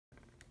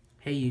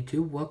Hey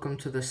YouTube, welcome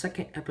to the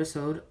second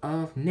episode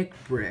of Nick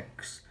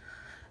Bricks.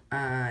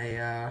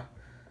 I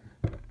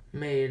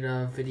made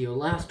a video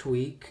last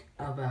week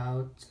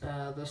about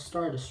the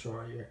Star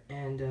Destroyer,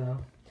 and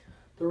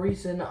the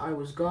reason I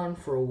was gone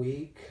for a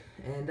week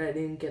and I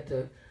didn't get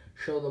to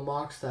show the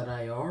mocks that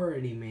I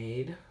already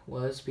made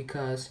was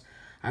because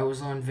I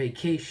was on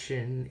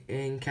vacation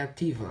in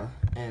Captiva,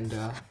 and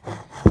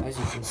as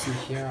you can see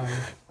here, I'm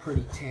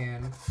pretty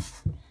tan.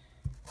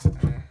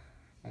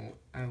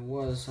 I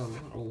was a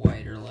little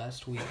whiter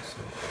last week,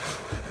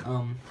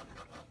 so,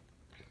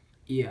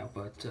 yeah,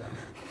 but,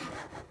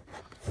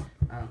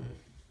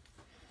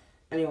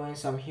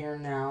 anyways, I'm here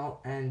now,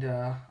 and,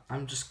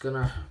 I'm just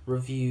gonna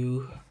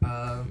review,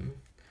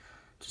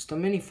 just a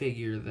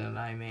minifigure that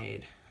I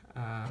made.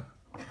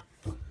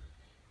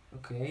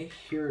 Okay,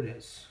 here it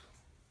is.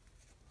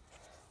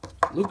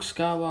 Luke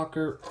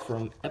Skywalker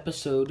from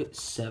Episode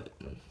 7.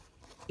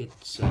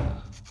 It's,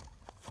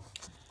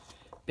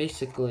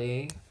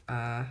 basically,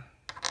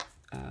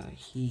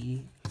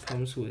 he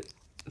comes with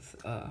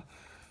a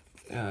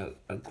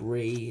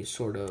gray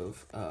sort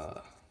of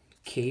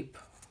cape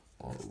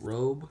or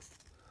robe,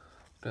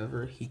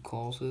 whatever he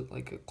calls it,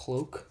 like a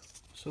cloak,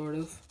 sort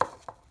of.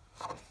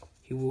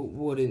 He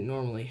wouldn't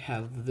normally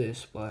have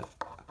this, but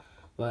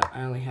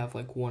I only have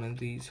like one of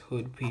these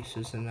hood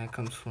pieces, and that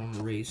comes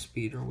from Ray's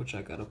speeder, which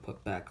I gotta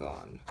put back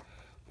on.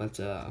 But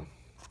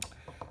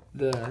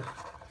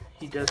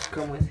he does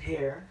come with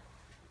hair.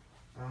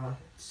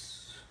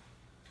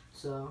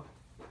 So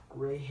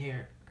gray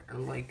hair,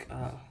 like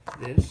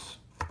this,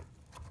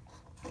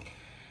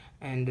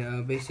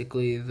 and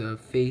basically the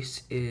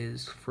face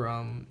is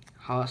from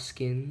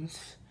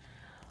Hoskins,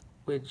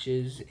 which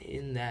is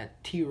in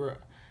that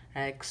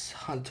T-Rex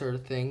hunter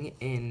thing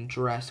in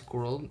Jurassic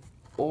World,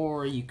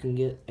 or you can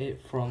get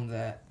it from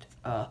that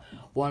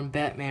one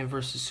Batman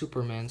vs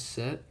Superman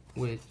set,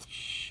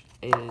 which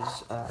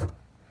is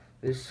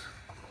this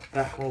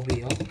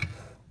Batmobile.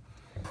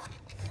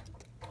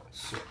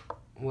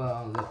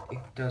 Well, it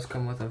does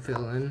come with a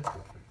villain,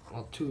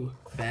 well, two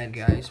bad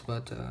guys,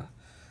 but,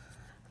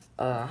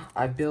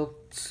 I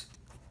built,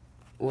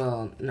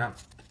 well,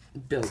 not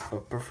built,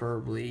 but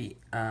preferably,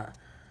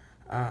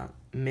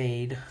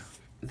 made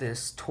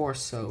this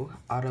torso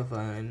out of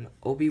an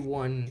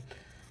Obi-Wan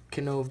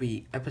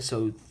Kenobi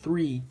Episode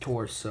 3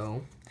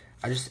 torso.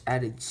 I just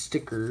added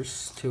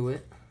stickers to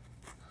it,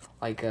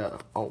 like a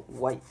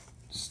white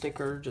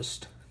sticker,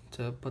 just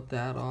to put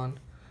that on.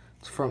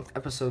 It's from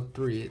Episode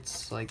 3.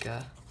 It's like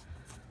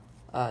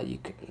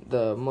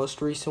the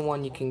most recent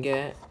one you can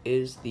get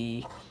is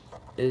the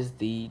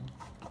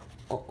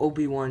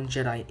Obi-Wan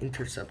Jedi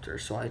Interceptor.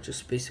 So I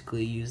just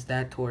basically use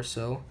that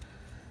torso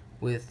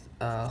with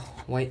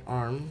white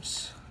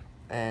arms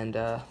and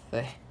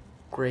the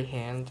gray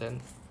hand and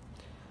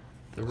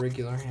the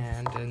regular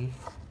hand, and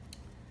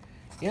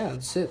yeah,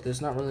 that's it.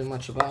 There's not really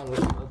much about it,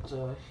 but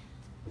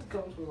it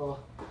comes with a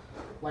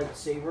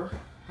lightsaber,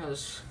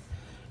 as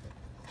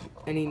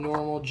any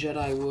normal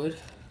Jedi would.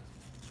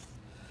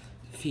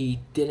 If he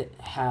didn't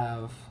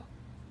have,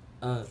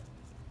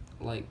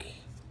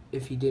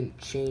 if he didn't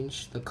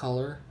change the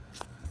color,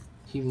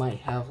 he might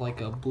have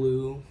like a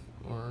blue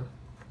or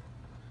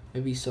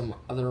maybe some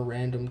other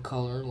random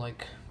color,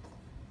 like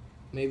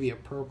maybe a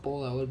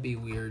purple. That would be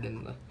weird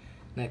in the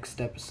next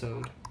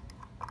episode.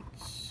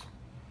 It's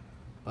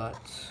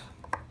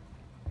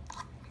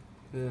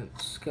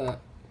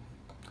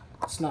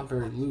not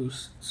very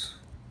loose.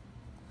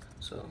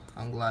 So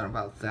I'm glad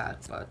about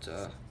that, but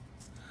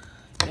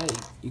yeah,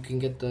 you can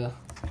get the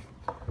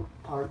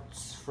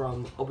parts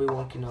from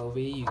Obi-Wan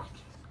Kenobi.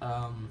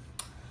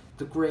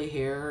 The gray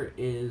hair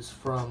is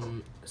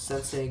from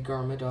Sensei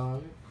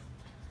Garmadon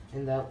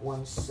in that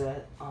one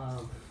set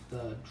of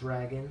the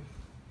dragon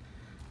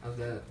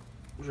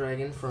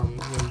from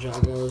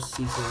Ninjago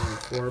Season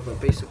 4, but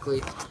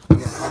basically I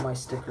got all my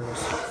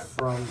stickers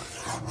from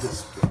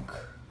this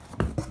book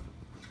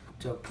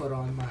to put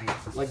on my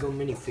Lego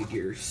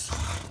minifigures.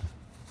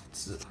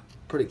 It's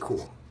pretty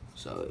cool.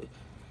 So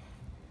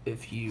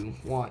if you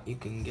want, you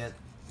can get,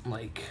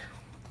 like,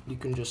 you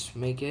can just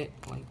make it,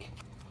 like,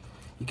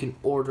 you can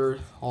order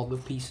all the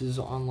pieces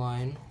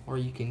online, or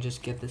you can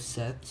just get the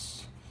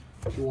sets.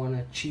 If you want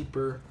a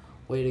cheaper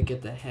way to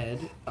get the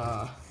head,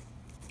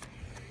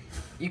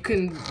 you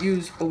can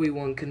use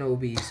Obi-Wan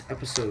Kenobi's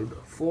Episode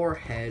 4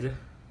 head,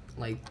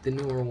 like the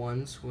newer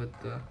ones with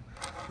the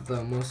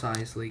Mos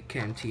Eisley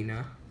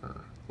Cantina,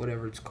 or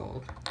whatever it's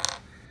called.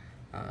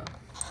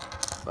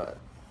 But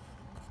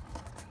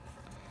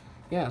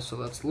yeah, so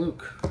that's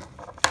Luke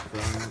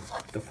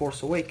from The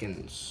Force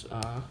Awakens.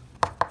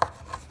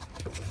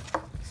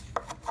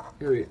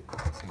 Here you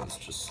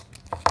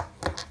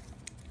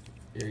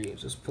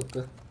just put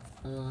the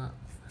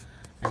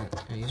and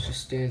he's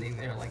just standing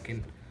there like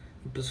in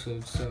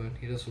Episode 7.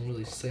 He doesn't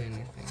really say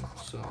anything,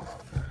 so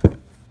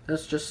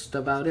that's just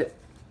about it.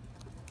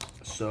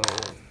 So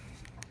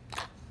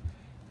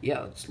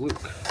yeah, it's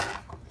Luke.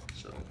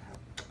 So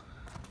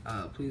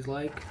please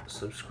like,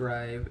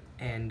 subscribe,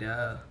 and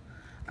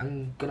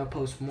I'm gonna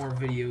post more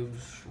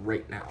videos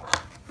right now.